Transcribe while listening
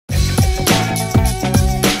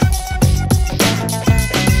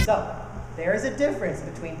difference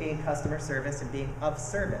between being customer service and being of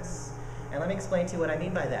service. And let me explain to you what I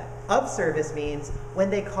mean by that. Of service means when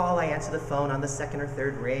they call, I answer the phone on the second or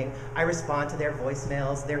third ring. I respond to their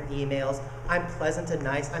voicemails, their emails. I'm pleasant and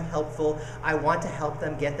nice. I'm helpful. I want to help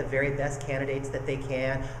them get the very best candidates that they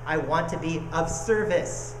can. I want to be of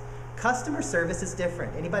service. Customer service is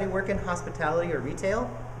different. Anybody work in hospitality or retail?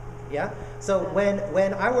 Yeah? So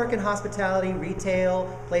when I work in hospitality,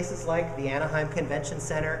 retail, places like the Anaheim Convention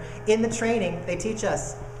Center, in the training, they teach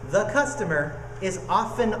us the customer is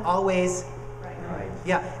often always right.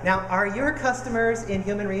 Yeah. Now, are your customers in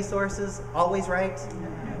human resources always right?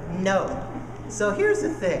 No. So here's the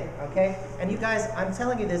thing, okay? And you guys, I'm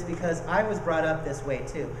telling you this because I was brought up this way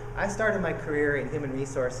too. I started my career in human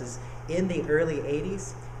resources in the early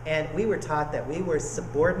 80s, and we were taught that we were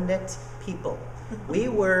subordinate people. We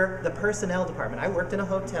were the personnel department. I worked in a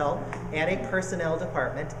hotel and a personnel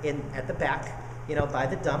department at the back, you know, by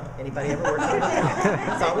the dump. Anybody ever worked in a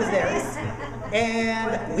hotel? It's always there.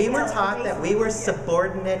 And we were taught that we were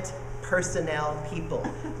subordinate personnel people,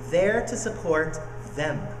 there to support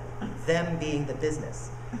them being the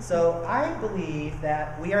business. So I believe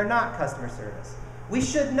that we are not customer service. We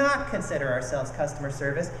should not consider ourselves customer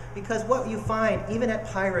service, because what you find, even at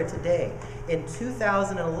PIHRA today, in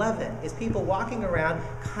 2011, is people walking around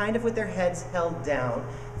kind of with their heads held down,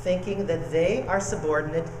 thinking that they are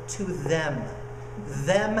subordinate to them,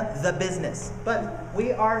 the business. But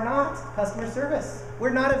we are not customer service.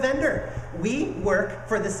 We're not a vendor. We work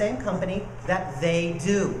for the same company that they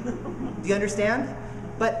do. Do you understand?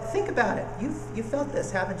 But think about it. You've felt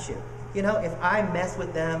this, haven't you? You know, if I mess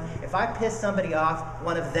with them, if I piss somebody off,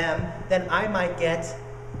 one of them, then I might get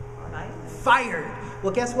fired.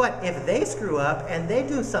 Well, guess what? If they screw up and they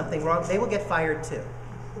do something wrong, they will get fired too.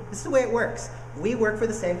 This is the way it works. We work for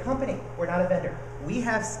the same company. We're not a vendor. We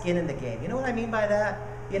have skin in the game. You know what I mean by that?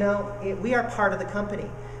 You know, we are part of the company.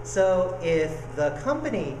 So if the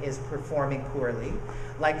company is performing poorly,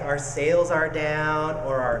 like our sales are down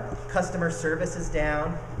or our customer service is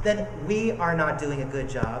down, then we are not doing a good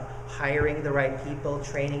job hiring the right people,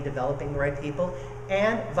 training, developing the right people,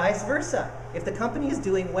 and vice versa. If the company is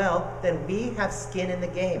doing well, then we have skin in the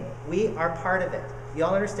game. We are part of it. You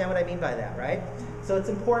all understand what I mean by that, right? So it's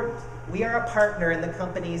important. We are a partner in the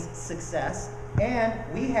company's success, and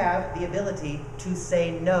we have the ability to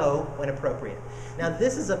say no when appropriate. Now,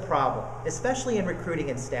 this is a problem, especially in recruiting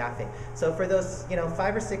and staffing. So for those,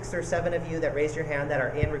 5 or 6 or 7 of you that raised your hand that are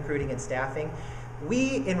in recruiting and staffing,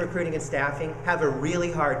 we in recruiting and staffing have a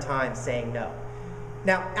really hard time saying no.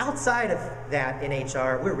 Now, outside of that in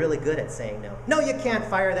HR, we're really good at saying no. No, you can't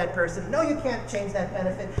fire that person. No, you can't change that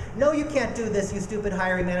benefit. No, you can't do this, you stupid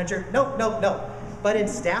hiring manager. No, no, no. But in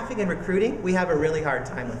staffing and recruiting, we have a really hard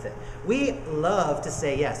time with it. We love to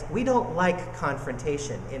say yes. We don't like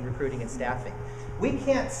confrontation in recruiting and staffing. We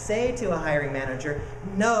can't say to a hiring manager,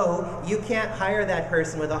 no, you can't hire that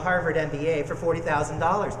person with a Harvard MBA for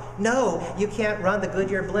 $40,000. No, you can't run the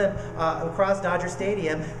Goodyear blimp across Dodger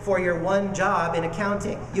Stadium for your one job in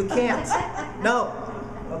accounting. You can't. No.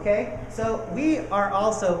 Okay? So we are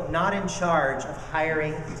also not in charge of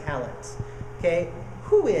hiring talent. Okay?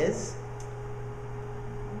 Who is?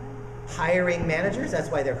 Hiring managers. That's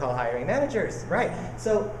why they're called hiring managers, right?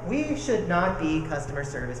 So we should not be customer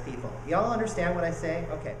service people. Y'all understand what I say?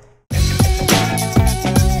 Okay.